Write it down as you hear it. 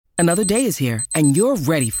Another day is here, and you're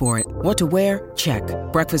ready for it. What to wear? Check.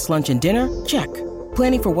 Breakfast, lunch, and dinner? Check.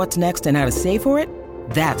 Planning for what's next and how to save for it?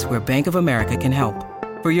 That's where Bank of America can help.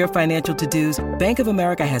 For your financial to-dos, Bank of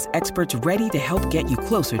America has experts ready to help get you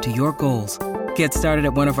closer to your goals. Get started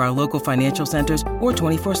at one of our local financial centers or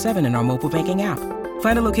 24/7 in our mobile banking app.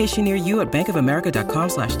 Find a location near you at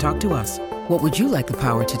bankofamerica.com/talktous. What would you like the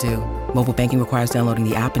power to do? Mobile banking requires downloading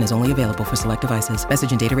the app and is only available for select devices.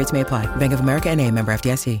 Message and data rates may apply. Bank of America N.A., member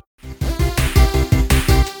FDIC.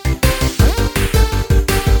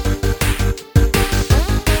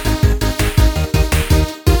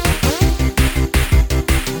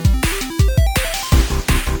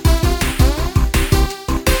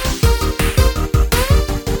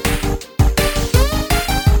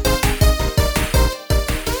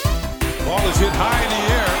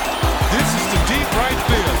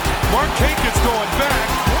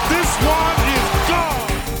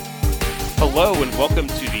 Hello and welcome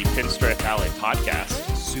to the Pinstripe Alley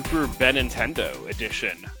podcast, Super Benintendo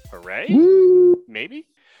edition. Hooray? Woo! Maybe?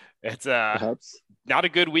 It's Perhaps. Not a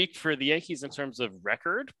good week for the Yankees in terms of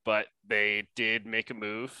record, but they did make a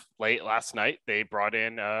move late last night. They brought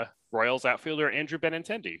in Royals outfielder Andrew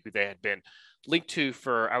Benintendi, who they had been linked to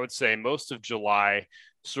for, I would say, most of July,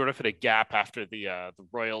 sort of hit a gap after the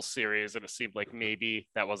Royals series, and it seemed like maybe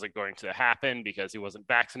that wasn't going to happen because he wasn't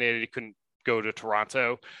vaccinated. He couldn't go to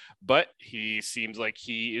Toronto, but he seems like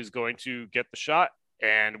he is going to get the shot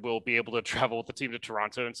and will be able to travel with the team to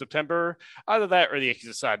Toronto in September. Either that or the Yankees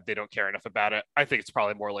decide they don't care enough about it. I think it's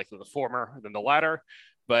probably more likely the former than the latter,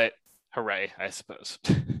 but hooray, I suppose.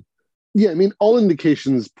 Yeah, I mean, all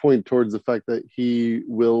indications point towards the fact that he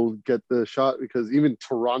will get the shot because even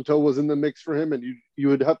Toronto was in the mix for him, and you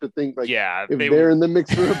would have to think, like, yeah, if they're in the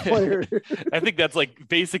mix for a player. I think that's like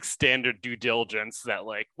basic standard due diligence that,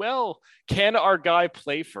 like, well, can our guy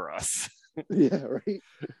play for us? Yeah, right.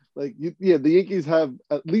 Like, the Yankees have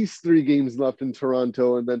at least 3 games left in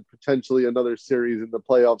Toronto and then potentially another series in the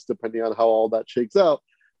playoffs, depending on how all that shakes out.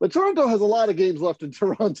 But Toronto has a lot of games left in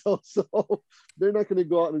Toronto, so they're not going to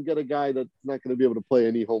go out and get a guy that's not going to be able to play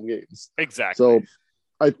any home games. Exactly. So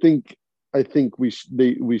I think we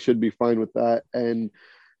should be fine with that. And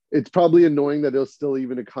it's probably annoying that there's still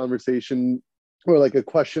even a conversation or like a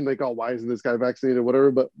question like, oh, why isn't this guy vaccinated or whatever?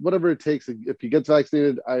 But whatever it takes, if he gets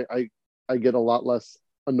vaccinated, I get a lot less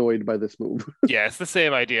annoyed by this move. Yeah, it's the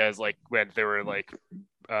same idea as like when there were like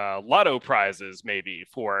lotto prizes maybe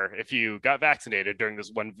for if you got vaccinated during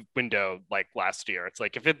this one window like last year. It's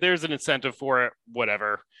like if there's an incentive for it,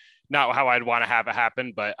 whatever. Not how I'd want to have it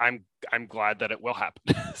happen, but I'm glad that it will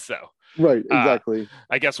happen. So right, exactly.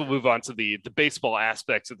 I guess we'll move on to the baseball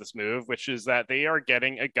aspects of this move, which is that they are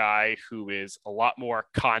getting a guy who is a lot more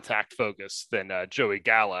contact focused than Joey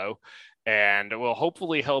Gallo, and will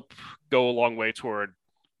hopefully help go a long way toward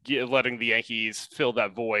letting the Yankees fill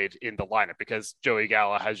that void in the lineup, because Joey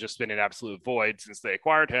Gallo has just been an absolute void since they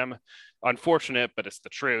acquired him. Unfortunate, but it's the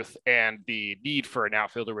truth. And the need for an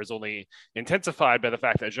outfielder was only intensified by the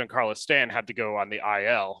fact that Giancarlo Stanton had to go on the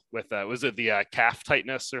IL with, was it the calf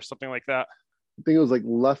tightness or something like that? I think it was like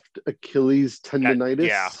left Achilles tendonitis.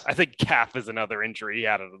 Yeah, I think calf is another injury he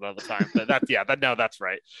had at another time. But that's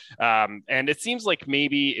right. And it seems like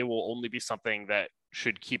maybe it will only be something that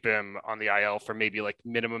should keep him on the IL for maybe like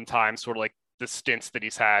minimum time, sort of like the stints that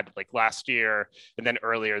he's had like last year and then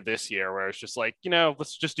earlier this year, where it's just like,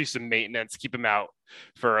 let's just do some maintenance, keep him out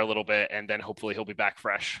for a little bit, and then hopefully he'll be back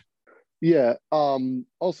fresh. Yeah.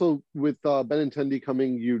 Also with Benintendi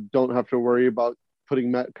coming, you don't have to worry about putting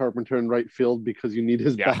Matt Carpenter in right field because you need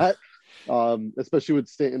his bat. Especially with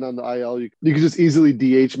Stanton on the IL, you can just easily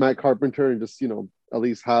DH Matt Carpenter and just, at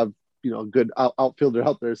least have, a good outfielder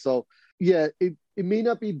out there. So yeah, it may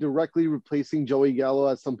not be directly replacing Joey Gallo,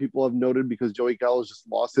 as some people have noted, because Joey Gallo's just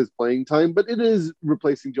lost his playing time, but it is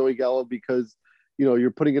replacing Joey Gallo because,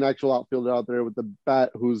 you're putting an actual outfielder out there with the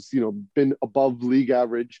bat who's, been above league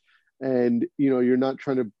average, and, you're not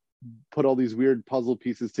trying to put all these weird puzzle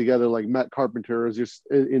pieces together like Matt Carpenter is just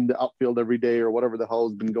in the outfield every day or whatever the hell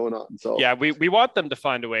has been going on. So yeah, we want them to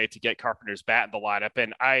find a way to get Carpenter's bat in the lineup,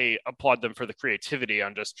 and I applaud them for the creativity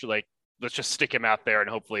on just like, let's just stick him out there and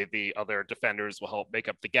hopefully the other defenders will help make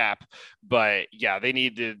up the gap. But yeah, they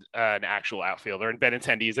needed an actual outfielder, and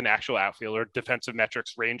Benintendi is an actual outfielder. Defensive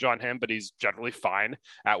metrics range on him, but he's generally fine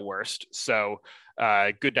at worst. So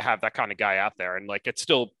good to have that kind of guy out there. And like, it's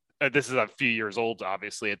still, this is a few years old,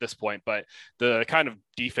 obviously, at this point, but the kind of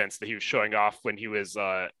defense that he was showing off when he was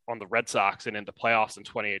on the Red Sox and in the playoffs in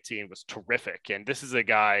 2018 was terrific. And this is a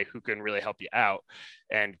guy who can really help you out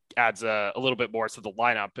and adds a little bit more to the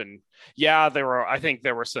lineup. And yeah, I think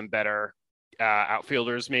there were some better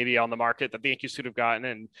outfielders maybe on the market that the Yankees could have gotten.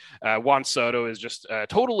 And Juan Soto is just a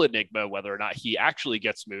total enigma, whether or not he actually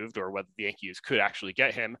gets moved or whether the Yankees could actually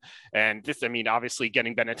get him. And this, I mean, obviously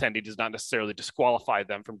getting Benintendi does not necessarily disqualify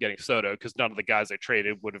them from getting Soto, because none of the guys they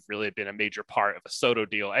traded would have really been a major part of a Soto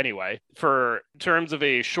deal anyway. For terms of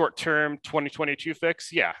a short-term 2022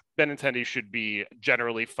 fix, yeah, Benintendi should be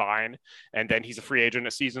generally fine. And then he's a free agent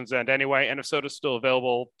at season's end anyway. And if Soto's still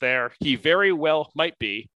available there, he very well might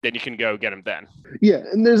be, then you can go get him then. Yeah.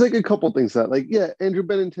 And there's like a couple things that, like, yeah, Andrew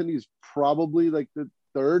Benintendi is probably like the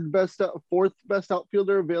fourth best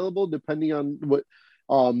outfielder available, depending on what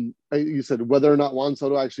you said, whether or not Juan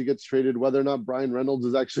Soto actually gets traded, whether or not Brian Reynolds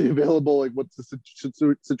is actually available, like what's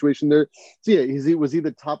the situation there. So yeah, was he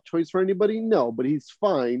the top choice for anybody? No, but he's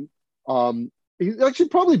fine. He's actually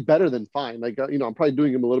probably better than fine. Like, I'm probably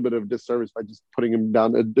doing him a little bit of a disservice by just putting him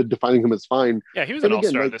down, defining him as fine. Yeah, he was an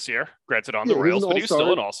all-star this year, granted on the Royals, but he was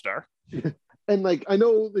still an all-star. And like, I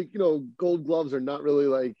know, like, Gold Gloves are not really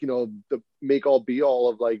like, the make all be all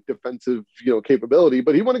of like defensive, capability,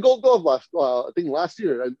 but he won a Gold Glove last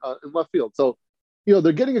year in left field. So,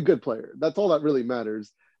 they're getting a good player. That's all that really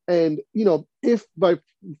matters. And, if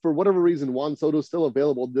for whatever reason, Juan Soto's still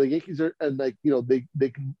available, the Yankees are, and like, they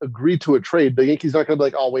can agree to a trade. The Yankees aren't going to be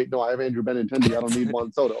like, oh, wait, no, I have Andrew Benintendi. I don't need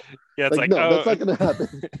Juan Soto. Yeah, it's like no, oh, that's not going to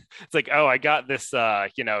happen. It's like, oh, I got this,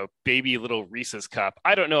 baby little Reese's cup.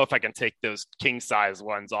 I don't know if I can take those king size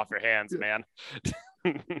ones off your hands, man.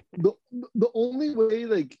 The only way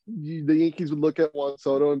like the Yankees would look at Juan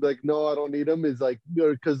Soto and be like, no, I don't need him, is like,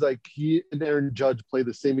 because like he and Aaron Judge play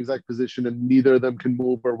the same exact position and neither of them can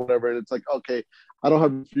move or whatever, and it's like, okay, I don't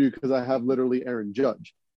have for you because I have literally Aaron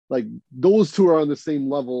Judge. Like, those two are on the same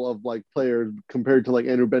level of like players compared to like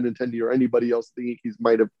Andrew Benintendi or anybody else the Yankees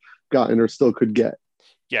might have gotten or still could get.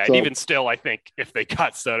 Yeah, so, and even still, I think if they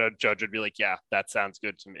got Soto, Judge would be like, yeah, that sounds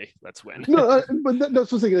good to me. Let's win. No, but that's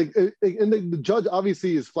what I'm saying. Like, and the Judge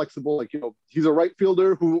obviously is flexible. Like, he's a right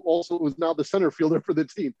fielder who also is now the center fielder for the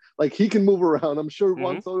team. Like, he can move around. I'm sure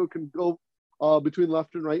Juan Soto can go between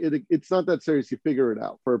left and right. It's not that serious. You figure it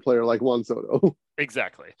out for a player like Juan Soto.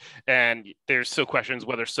 Exactly. And there's still questions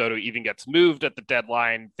whether Soto even gets moved at the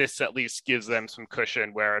deadline. This at least gives them some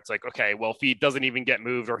cushion where it's like, okay, well, if he doesn't even get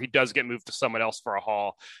moved or he does get moved to someone else for a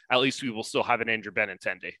haul, at least we will still have an Andrew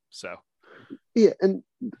Benintendi. So, yeah. And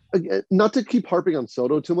again, not to keep harping on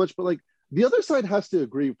Soto too much, but like the other side has to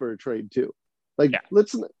agree for a trade too. Like,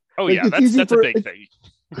 let's. Oh, like, yeah, that's a big thing.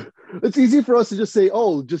 It's easy for us to just say,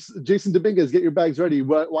 oh, just Jason Dominguez, get your bags ready.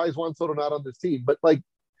 Why is Juan Soto not on this team? But like,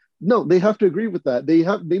 no, they have to agree with that.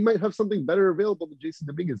 They might have something better available than Jason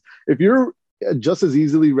Dominguez. If you're just as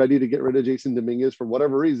easily ready to get rid of Jason Dominguez for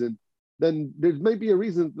whatever reason, then there might be a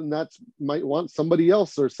reason, and that's might want somebody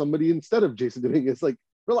else or somebody instead of Jason Dominguez. Like,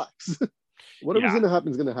 relax. Whatever's going to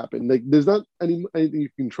happen is going to happen. Like, there's not anything you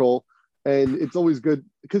can control. And it's always good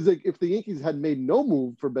because like, if the Yankees had made no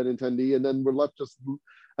move for Benintendi and then we're left just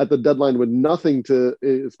at the deadline with nothing to,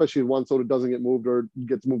 especially if Juan Soto doesn't get moved or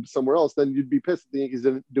gets moved somewhere else, then you'd be pissed if the Yankees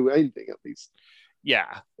didn't do anything at least.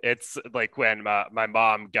 Yeah, it's like when my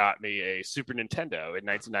mom got me a Super Nintendo in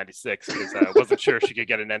 1996 because I wasn't sure she could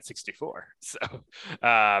get an N64. So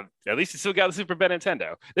at least you still got the Super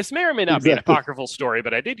Nintendo. This may or may not be an apocryphal story,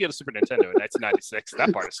 but I did get a Super Nintendo in 1996.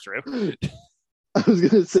 That part is true. I was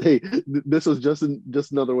gonna say this was just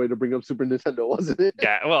another way to bring up Super Nintendo, wasn't it?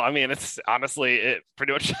 Yeah, well, I mean, it's honestly it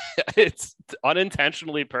pretty much it's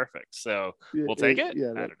unintentionally perfect, so we'll take it.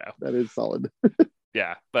 Yeah, I don't know. That is solid.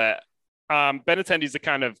 Yeah, but Benintendi's a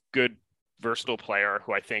kind of good, versatile player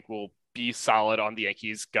who I think will be solid on the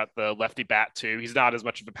Yankees. Got the lefty bat too. He's not as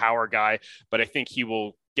much of a power guy, but I think he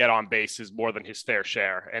will get on bases more than his fair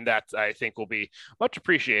share, and that I think will be much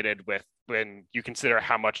appreciated when you consider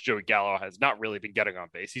how much Joey Gallo has not really been getting on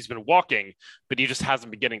base. He's been walking, but he just hasn't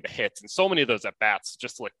been getting the hits, and so many of those at bats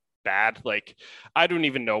just look bad. Like, I don't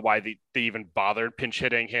even know why they even bothered pinch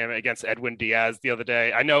hitting him against Edwin Diaz the other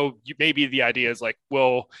day. I know maybe the idea is like,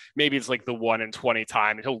 well, maybe it's like the 1 in 20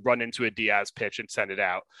 time and he'll run into a Diaz pitch and send it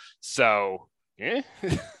out. So, yeah.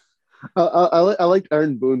 I liked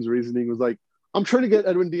Aaron Boone's reasoning. Was like, I'm trying to get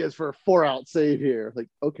Edwin Diaz for a 4-out save here. Like,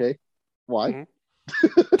 okay, why? Mm-hmm.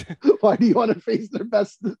 Why do you want to face their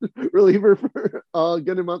best reliever for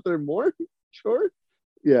get him out there more? Sure.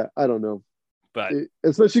 Yeah, I don't know. But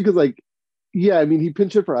especially because, like, yeah, I mean, he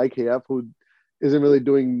pinch hit for IKF, who isn't really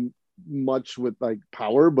doing much with like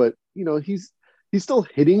power, but he's still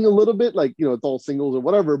hitting a little bit, like, it's all singles or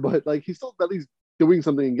whatever, but like he's still at least doing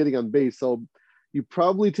something and getting on base. So you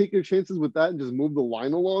probably take your chances with that and just move the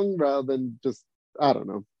line along rather than just, I don't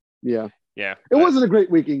know. Yeah. Yeah. It wasn't a great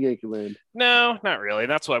week in Yankee land. No, not really.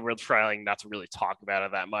 That's why we're trying not to really talk about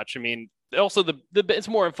it that much. I mean, also it's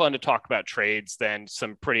more fun to talk about trades than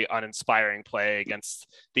some pretty uninspiring play against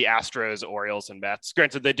the Astros, Orioles, and Mets.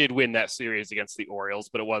 Granted, they did win that series against the Orioles,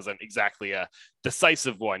 but it wasn't exactly a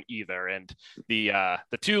decisive one either. And the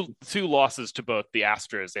two losses to both the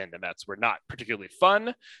Astros and the Mets were not particularly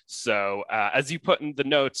fun. So as you put in the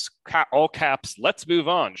notes, all caps, let's move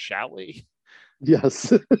on, shall we?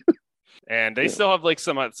 Yes. And they still have like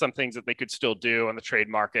some things that they could still do on the trade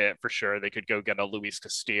market for sure. They could go get a Luis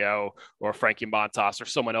Castillo or Frankie Montas or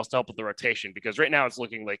someone else to help with the rotation, because right now it's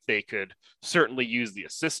looking like they could certainly use the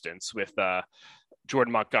assistance with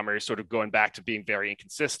Jordan Montgomery sort of going back to being very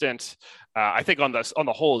inconsistent. I think on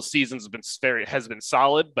the whole, the season has been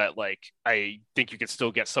solid, but like I think you could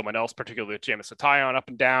still get someone else, particularly with Jameson Taillon up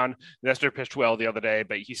and down. Nestor pitched well the other day,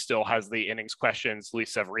 but he still has the innings questions.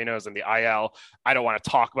 Luis Severino's in the IL. I don't want to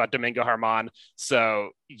talk about Domingo Germán,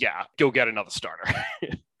 so yeah, go get another starter.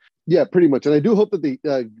 Yeah, pretty much. And I do hope that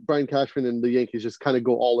the Brian Cashman and the Yankees just kind of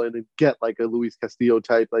go all in and get like a Luis Castillo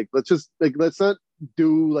type. Like, let's not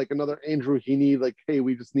do like another Andrew Heaney, like, hey,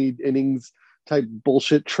 we just need innings type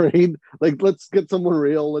bullshit trade. Like, let's get someone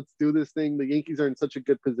real. Let's do this thing. The Yankees are in such a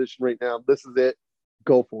good position right now. This is it.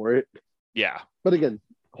 Go for it. Yeah. But again,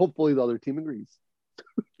 hopefully the other team agrees.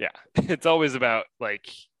 Yeah, it's always about like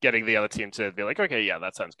getting the other team to be like, okay, yeah,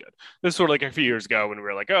 that sounds good. This is sort of like a few years ago when we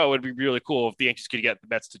were like, oh, it'd be really cool if the Yankees could get the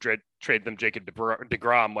Mets to trade them Jacob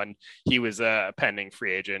deGrom when he was a pending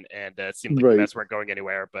free agent, and it seemed like the Mets weren't going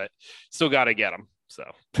anywhere, but still got to get him. So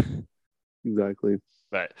exactly.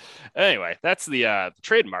 But anyway, that's the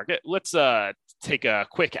trade market. Let's take a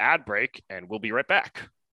quick ad break, and we'll be right back.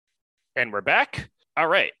 And we're back. All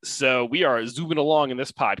right, so we are zooming along in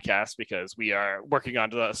this podcast because we are working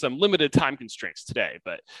on some limited time constraints today.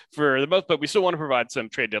 But for the most part, we still want to provide some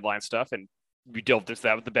trade deadline stuff, and we delved into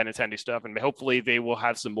that with the Benintendi stuff. And hopefully they will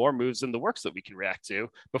have some more moves in the works that we can react to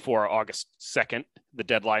before August 2nd, the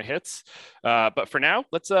deadline hits. But for now,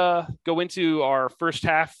 let's go into our first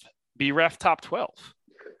half BREF top 12.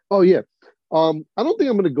 Oh, yeah. I don't think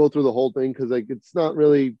I'm going to go through the whole thing because like there's not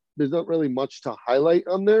really much to highlight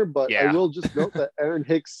on there, but yeah. I will just note that Aaron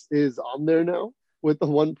Hicks is on there now with the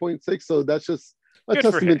 1.6. So that's just a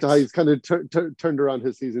testament to how he's kind of turned around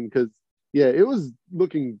his season. Because yeah, it was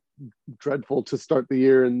looking dreadful to start the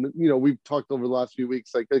year. And, you know, we've talked over the last few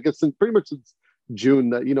weeks, like I guess pretty much since June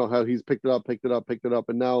that, you know, how he's picked it up.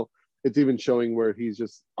 And now it's even showing where he's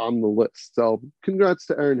just on the list. So congrats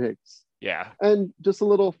to Aaron Hicks. Yeah. And just a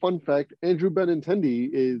little fun fact, Andrew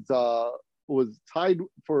Benintendi was tied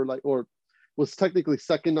for was technically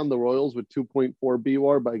second on the Royals with 2.4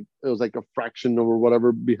 BWAR, but it was like a fraction or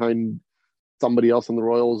whatever behind somebody else on the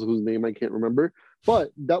Royals whose name I can't remember.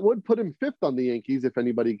 But that would put him fifth on the Yankees if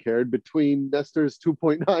anybody cared, between Nestor's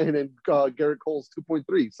 2.9 and Garrett Cole's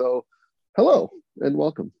 2.3. So hello and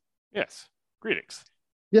welcome. Yes. Greetings.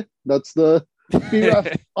 Yeah, that's the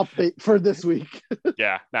BREF update for this week.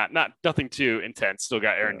 Yeah, nothing too intense. Still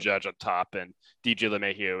got Aaron Judge on top and DJ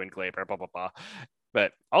LeMahieu and Gleyber, blah, blah, blah.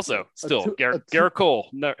 But also, still, Garrett Cole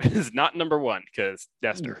is not number one because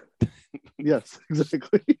Nestor. Yes,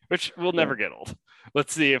 exactly. Which will never get old.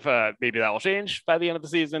 Let's see if maybe that will change by the end of the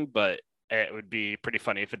season, but it would be pretty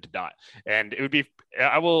funny if it did not. And it would be,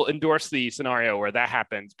 I will endorse the scenario where that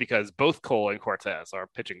happens because both Cole and Cortez are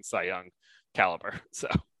pitching Cy Young caliber. So,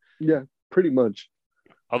 yeah, pretty much.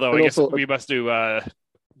 Although I guess we must do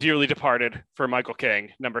dearly departed for Michael King,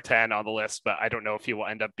 number 10 on the list, but I don't know if he will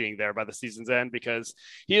end up being there by the season's end because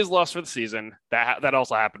he is lost for the season. That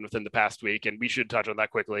also happened within the past week, and we should touch on that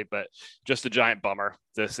quickly, but just a giant bummer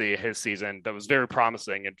to see his season that was very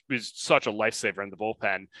promising. It was such a lifesaver in the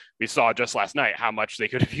bullpen. We saw just last night how much they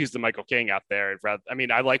could have used the Michael King out there. I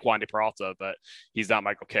mean, I like Wandy Peralta, but he's not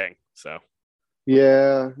Michael King, so...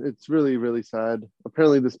 Yeah, it's really, really sad.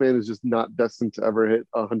 Apparently, this man is just not destined to ever hit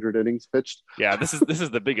 100 innings pitched. Yeah, this is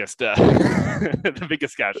the biggest the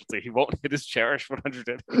biggest casualty. He won't hit his cherished 100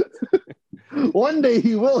 innings. One day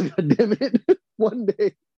he will. Goddammit! it! One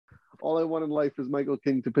day. All I want in life is Michael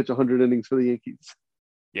King to pitch 100 innings for the Yankees.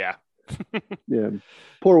 Yeah. Yeah.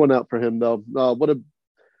 Pour one out for him though. What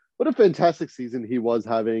a fantastic season he was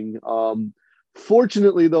having.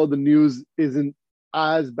 Fortunately, though, the news isn't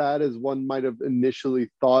as bad as one might have initially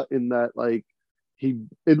thought, in that like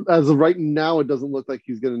as of right now, it doesn't look like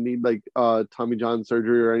he's going to need like Tommy John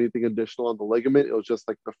surgery or anything additional on the ligament. It was just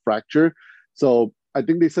like the fracture. So I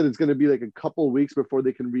think they said it's going to be like a couple of weeks before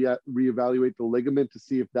they can reevaluate the ligament to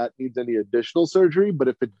see if that needs any additional surgery. But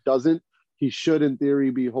if it doesn't, he should in theory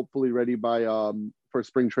be hopefully ready by for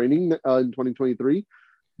spring training in 2023.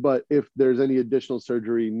 But if there's any additional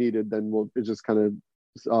surgery needed, then it's just kind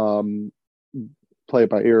of play it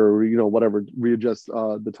by ear or whatever, readjust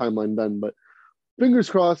the timeline then. But fingers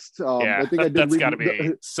crossed. Yeah, I think that's got to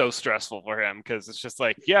be so stressful for him, because it's just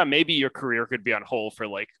like, yeah, maybe your career could be on hold for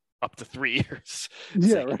like up to 3 years.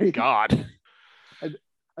 Yeah, like, right. God.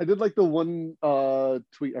 I did like the one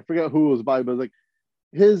tweet. I forgot who it was by, but like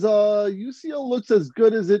his UCL looks as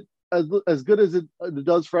good as it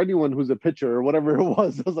does for anyone who's a pitcher or whatever it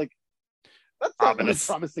was. I was like, that's not as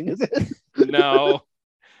promising, is it? No,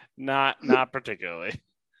 not particularly.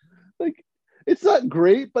 Like, it's not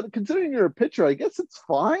great, but considering you're a pitcher, I guess it's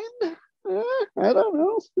fine. I don't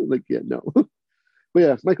know. Like, yeah, no. But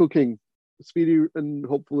yeah, Michael King, speedy and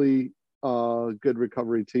hopefully good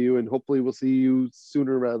recovery to you, and hopefully we'll see you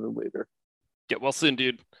sooner rather than later. Get well soon,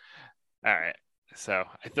 dude. All right. So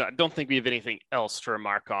I don't think we have anything else to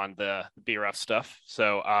remark on the BRF stuff.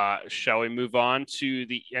 So shall we move on to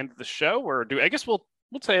the end of the show, or I guess we'll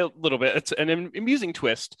say a little bit. It's an amusing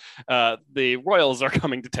twist. The Royals are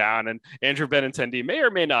coming to town, and Andrew Benintendi may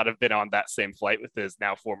or may not have been on that same flight with his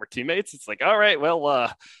now former teammates. It's like, all right, well,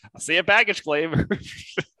 I'll see a baggage claim.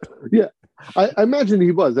 Yeah, I imagine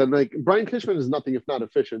he was. And like, Brian Cashman is nothing if not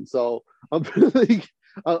efficient. So I'm like,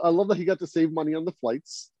 I love that he got to save money on the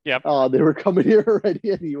flights. Yep. They were coming here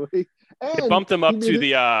already anyway. And it bumped him up to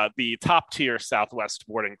the top tier Southwest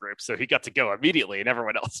boarding group, so he got to go immediately, and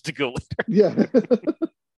everyone else to go later. Yeah.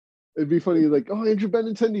 It'd be funny, like, oh, Andrew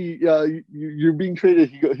Benintendi, you're being traded.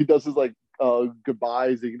 He does his like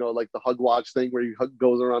goodbyes, like the hug watch thing where he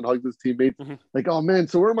goes around, hugs his teammates. Mm-hmm. Like, oh man,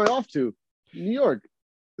 so where am I off to? New York.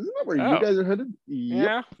 Isn't that where you guys are headed?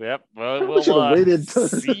 Yep. Yeah. Well, we'll waited.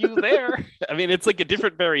 See you there. I mean, it's like a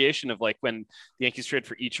different variation of like when the Yankees traded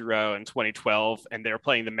for Ichiro in 2012 and they were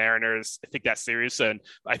playing the Mariners. I think that series. And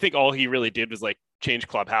I think all he really did was like change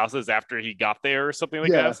clubhouses after he got there or something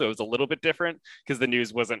like that. So it was a little bit different because the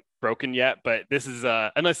news wasn't broken yet. But this is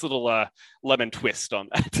a nice little lemon twist on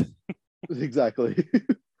that. Exactly.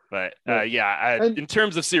 But in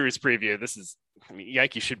terms of series preview,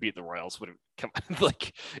 Yankees should beat the Royals. Would come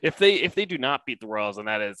like if they do not beat the Royals, and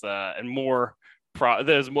that is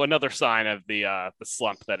there's another sign of the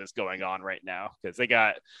slump that is going on right now, because they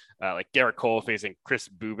got like Garrett Cole facing Chris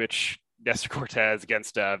Bubich, Nestor Cortez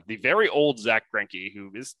against the very old Zach Greinke,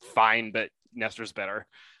 who is fine, but Nestor's better.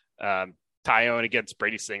 Tyone against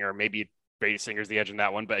Brady Singer. Maybe Brady Singer's the edge in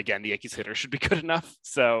that one, but again, the Yankees hitter should be good enough.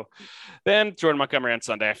 So then Jordan Montgomery on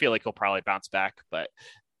Sunday. I feel like he'll probably bounce back, but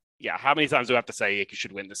yeah, how many times do I have to say Yankees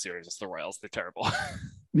should win this series? It's the Royals. They're terrible.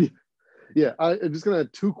 Yeah, I'm just going to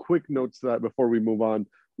add 2 quick notes to that before we move on.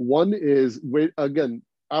 One is, wait, again,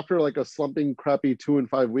 after like a slumping, crappy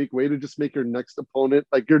 2-5 week, way to just make your next opponent,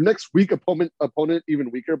 like your next week opponent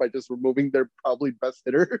even weaker by just removing their probably best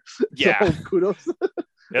hitter. Yeah. So kudos.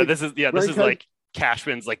 Yeah, this is like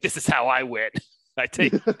Cashman's like, this is how I win. I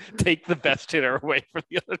take the best hitter away from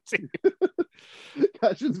the other team.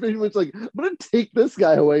 Cashman's pretty much like, I'm going to take this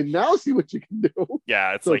guy away. Now see what you can do.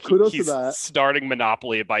 Yeah, it's so like he's starting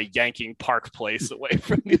Monopoly by yanking Park Place away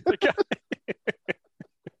from the other guy.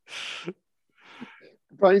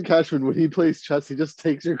 Brian Cashman, when he plays chess, he just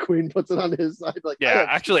takes your queen, puts it on his side. Like, yeah,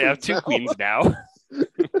 actually, I have 2 queens now.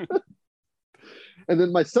 And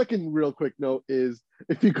then my second real quick note is,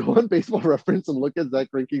 if you go on Baseball Reference and look at Zach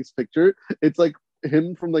Greinke's picture, it's like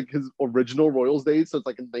him from like his original Royals days. So it's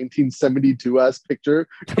like a 1972 ass picture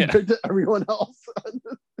compared to everyone else.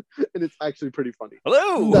 And it's actually pretty funny.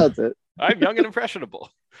 Hello. That's it. I'm young and impressionable.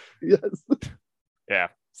 Yes. Yeah.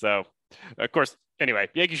 So, of course, anyway,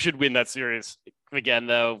 Yankees should win that series. Again,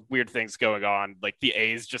 though, weird things going on. Like the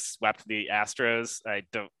A's just swept the Astros. I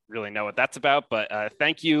don't really know what that's about, but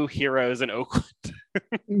thank you, heroes in Oakland.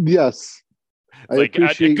 Yes. Like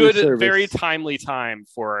a good, very timely time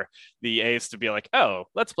for the A's to be like, oh,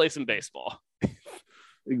 let's play some baseball.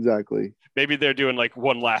 Exactly. Maybe they're doing like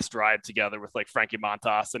one last ride together with like Frankie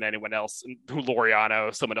Montas and anyone else, and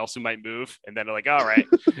Laureano, someone else who might move. And then they're like, all right,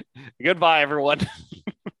 goodbye, everyone.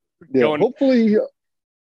 Yeah, hopefully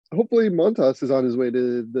Montas is on his way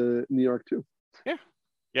to the New York too.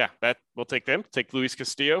 Yeah, that we'll take them. Take Luis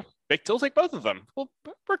Castillo. We'll take both of them. Well,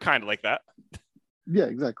 we're kind of like that. Yeah,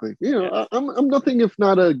 exactly. I'm nothing if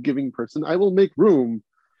not a giving person. I will make room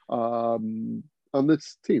on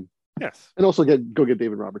this team. Yes, and also go get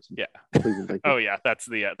David Robertson. Yeah. Please and thank you. Oh yeah, that's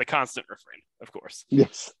the constant refrain, of course.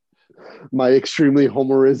 Yes. My extremely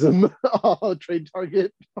homerism trade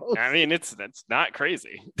target post. I mean, it's not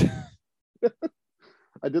crazy.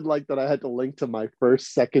 I did like that I had to link to my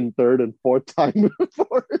first, second, third, and fourth time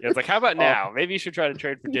before. Yeah, it's like, how about now? Maybe you should try to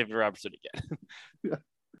trade for David Robertson again. Yeah.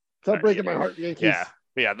 Stop breaking my heart, Yankees. Yeah.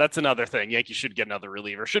 Yeah, that's another thing. Yankees should get another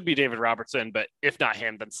reliever. Should be David Robertson, but if not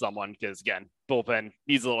him, then someone, because again, bullpen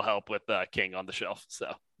needs a little help with King on the shelf.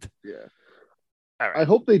 So yeah. All right. I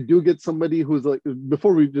hope they do get somebody who's like,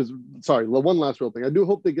 before we just, sorry, one last real thing. I do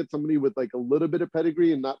hope they get somebody with like a little bit of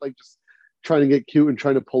pedigree and not like just trying to get cute and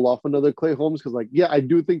trying to pull off another Clay Holmes. Cause like, yeah, I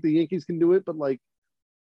do think the Yankees can do it, but like,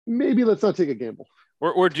 maybe let's not take a gamble.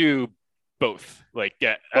 Or do both. Like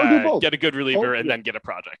get a good reliever and then get a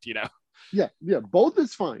project, you know? Yeah. Both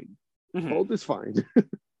is fine. Mm-hmm. Both is fine.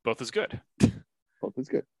 Both is good. Both is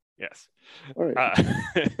good. Yes. All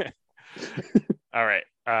right. All right.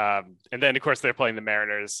 And then, of course, they're playing the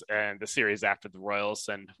Mariners and the series after the Royals,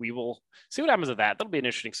 and we will see what happens with that. That'll be an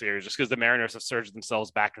interesting series just because the Mariners have surged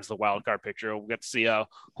themselves back into the wild card picture. We'll get to see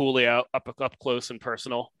Julio up close and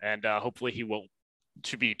personal, and hopefully he won't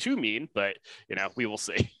to be too mean, but, you know, we will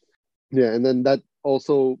see. Yeah, and then we're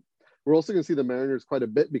also going to see the Mariners quite a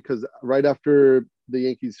bit because right after the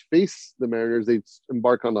Yankees face the Mariners, they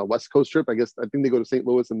embark on a West Coast trip. I think they go to St.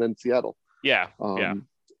 Louis and then Seattle. Yeah.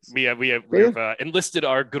 We have enlisted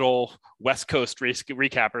our good old West Coast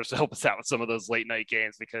recappers to help us out with some of those late night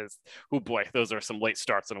games because, oh boy, those are some late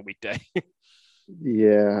starts on a weekday.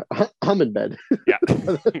 Yeah, I'm in bed. Yeah,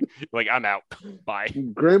 like I'm out. Bye.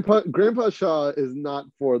 Grandpa Shaw is not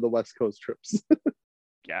for the West Coast trips.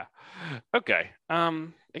 Yeah. Okay.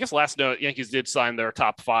 I guess last note, Yankees did sign their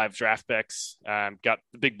top 5 draft picks. Got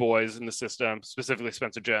the big boys in the system, specifically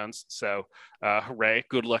Spencer Jones. So, hooray!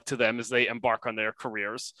 Good luck to them as they embark on their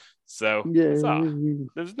careers. So,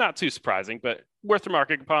 it's not too surprising, but worth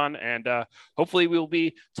remarking upon. And hopefully, we'll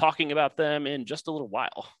be talking about them in just a little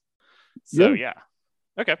while. So, yeah.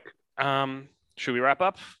 Okay. Should we wrap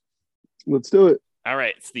up? Let's do it. All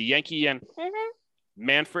right. It's the Yankee and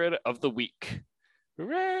Manfred of the week.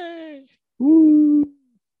 Hooray! Woo.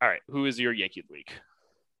 All right, who is your Yankee of the week?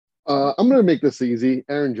 I'm going to make this easy.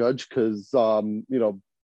 Aaron Judge, because,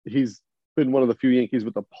 he's been one of the few Yankees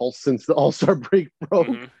with a pulse since the All-Star break broke.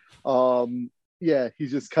 Mm-hmm.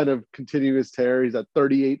 He's just kind of continuing his tear. He's at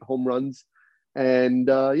 38 home runs. And,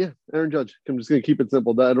 Aaron Judge. I'm just going to keep it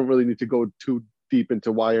simple. I don't really need to go too deep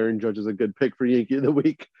into why Aaron Judge is a good pick for Yankee of the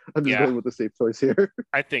week. I'm just going with the safe choice here.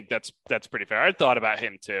 I think that's pretty fair. I thought about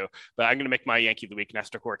him too, but I'm going to make my Yankee of the week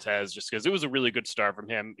Nestor Cortez just because it was a really good start from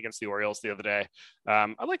him against the Orioles the other day.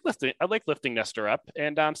 I like lifting Nestor up,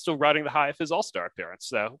 and I'm still riding the high of his All-Star appearance.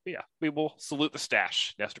 So yeah, we will salute the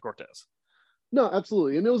stash, Nestor Cortez. No,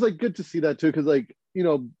 absolutely, and it was like good to see that too because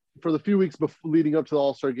for the few weeks leading up to the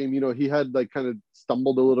All-Star game, he had like kind of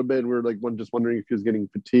stumbled a little bit. And we were like just wondering if he was getting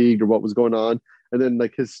fatigued or what was going on. And then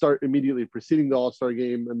like his start immediately preceding the All-Star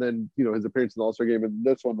game, and then his appearance in the All-Star game, and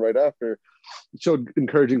this one right after showed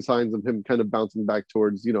encouraging signs of him kind of bouncing back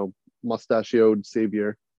towards mustachioed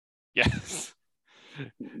savior. Yes,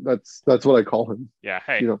 that's what I call him. Yeah,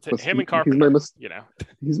 hey, him and Carpenter.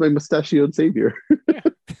 He's my mustachioed savior. Yeah.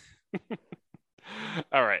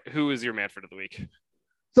 All right, who is your Manfred of the week?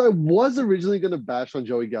 So I was originally going to bash on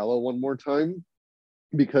Joey Gallo one more time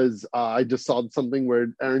because I just saw something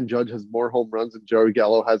where Aaron Judge has more home runs than Joey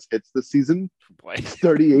Gallo has hits this season.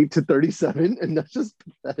 38-37, and that's just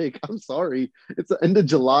pathetic. I'm sorry. It's the end of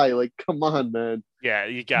July. Like, come on, man. Yeah,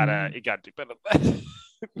 you gotta do better than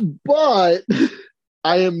that. But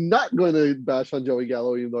I am not going to bash on Joey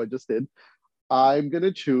Gallo, even though I just did. I'm going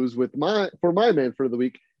to choose for my Manfred of the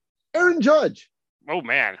week, Aaron Judge. Oh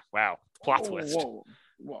man! Wow, plot twist.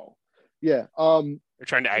 Whoa. Yeah. You're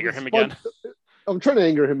trying to anger him again? I'm trying to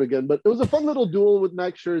anger him again, but it was a fun little duel with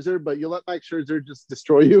Max Scherzer, but you let Max Scherzer just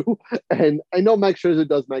destroy you. And I know Max Scherzer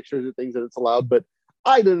does Max Scherzer things and it's allowed, but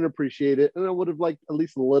I didn't appreciate it. And I would have liked at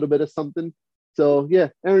least a little bit of something. So yeah,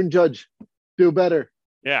 Aaron Judge, do better.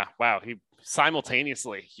 Yeah. Wow. He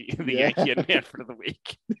simultaneously the Yankee and Manfred of the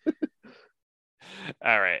week.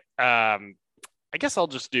 All right. I guess I'll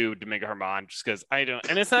just do Domingo Germán just because I don't,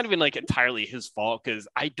 and it's not even like entirely his fault because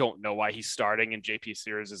I don't know why he's starting and JP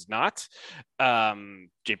Sears is not.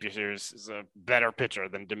 JP Sears is a better pitcher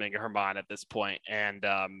than Domingo Germán at this point, and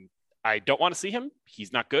I don't want to see him.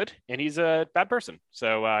 He's not good, and he's a bad person.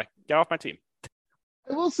 So get off my team.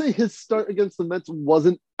 I will say his start against the Mets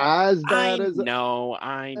wasn't as bad as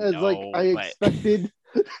I expected.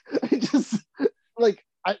 I just like.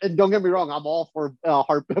 And don't get me wrong, I'm all for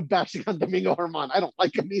bashing on Domingo Germán. I don't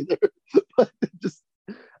like him either, but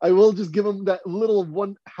I will just give him that little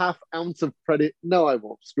 1/2 ounce of credit. No, I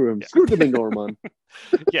won't. Screw him. Yeah. Screw Domingo Germán.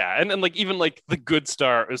 Yeah, and like even like the good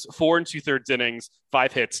start is 4 2/3 innings,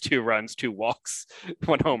 5 hits, 2 runs, 2 walks,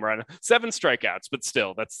 1 home run, 7 strikeouts, but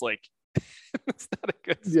still, that's like It's not a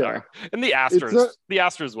good start. Yeah. And the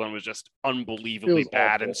Astros one was just unbelievably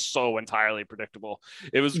bad awful. And so entirely predictable.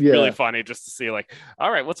 It was really funny just to see like,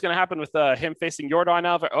 all right, what's going to happen with him facing Yordan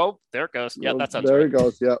Alvarez? Oh, there it goes. Yeah, that sounds there right. It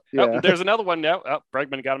goes. Yeah. Oh, there's another one now. Oh,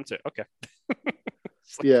 Bregman got him too. Okay.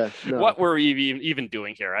 Like, what were we even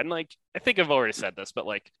doing here? And like, I think I've already said this, but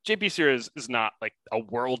like JP Sears is not like a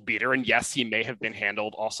world beater. And yes, he may have been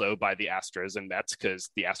handled also by the Astros and Mets because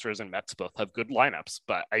the Astros and Mets both have good lineups,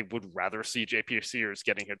 but I would rather see JP Sears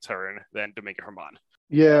getting a turn than Domingo Germán.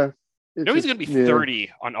 Yeah. He's going to be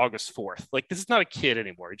 30 on August 4th. Like, this is not a kid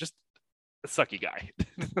anymore. He's just a sucky guy.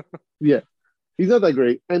 Yeah. He's not that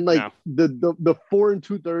great. And like the 4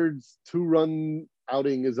 2/3 2-run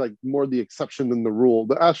outing is like more the exception than the rule.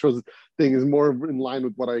 The Astros thing is more in line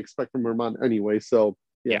with what I expect from Germán anyway. So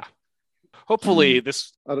yeah. Hopefully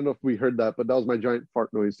this. I don't know if we heard that, but that was my giant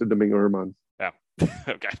fart noise to Domingo Germán. Yeah.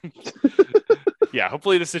 Okay. Yeah.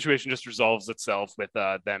 Hopefully the situation just resolves itself with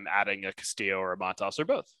them adding a Castillo or a Montas or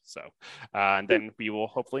both. So, and then we will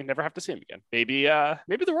hopefully never have to see him again. Maybe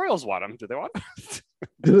the Royals want him. Do they want him?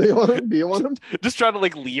 Do they want him? Do you want him? Just try to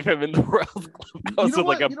like leave him in the Royals clubhouse with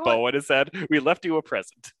like a bow on his head. We left you a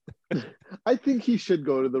present. I think he should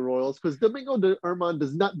go to the Royals because Domingo Germán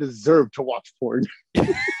does not deserve to watch porn.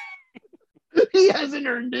 He hasn't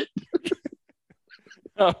earned it.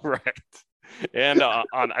 All right. And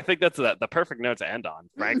on, I think that's the perfect note to end on,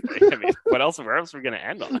 frankly. I mean, where else are we going to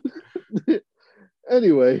end on?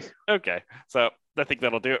 Anyway. Okay. So I think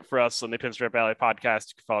that'll do it for us on the Pinstripe Alley podcast.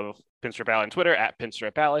 You can follow Pinstripe Alley on Twitter at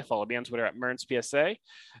Pinstripe Alley. Follow me on Twitter at MERNSPSA.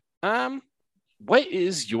 What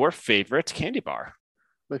is your favorite candy bar?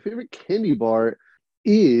 My favorite candy bar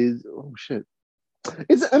is, oh shit.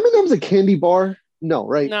 Is M&M's a candy bar? No,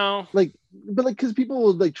 right? No. But because people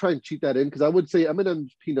will like try and cheat that in, because I would say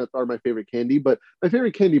M&M's peanuts are my favorite candy, but my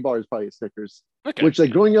favorite candy bar is probably Snickers. Okay. Which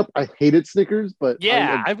like growing up, I hated Snickers, but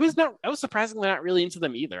I was surprisingly not really into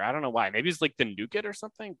them either. I don't know why. Maybe it's like the nougat or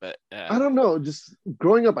something, but I don't know. Just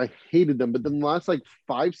growing up, I hated them. But then the last like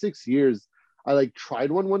 5-6 years, I like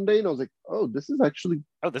tried one day and I was like, oh, this is actually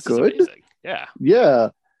this good. Is amazing. Yeah. Yeah.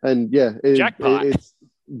 And yeah, jackpot. It's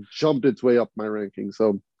jumped its way up my ranking.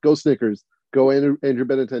 So go Snickers. Go Andrew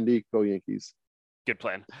Benintendi, go Yankees. Good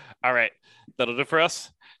plan. All right. That'll do for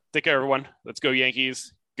us. Take care, everyone. Let's go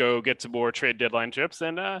Yankees. Go get some more trade deadline trips.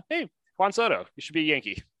 And hey, Juan Soto, you should be a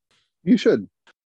Yankee. You should.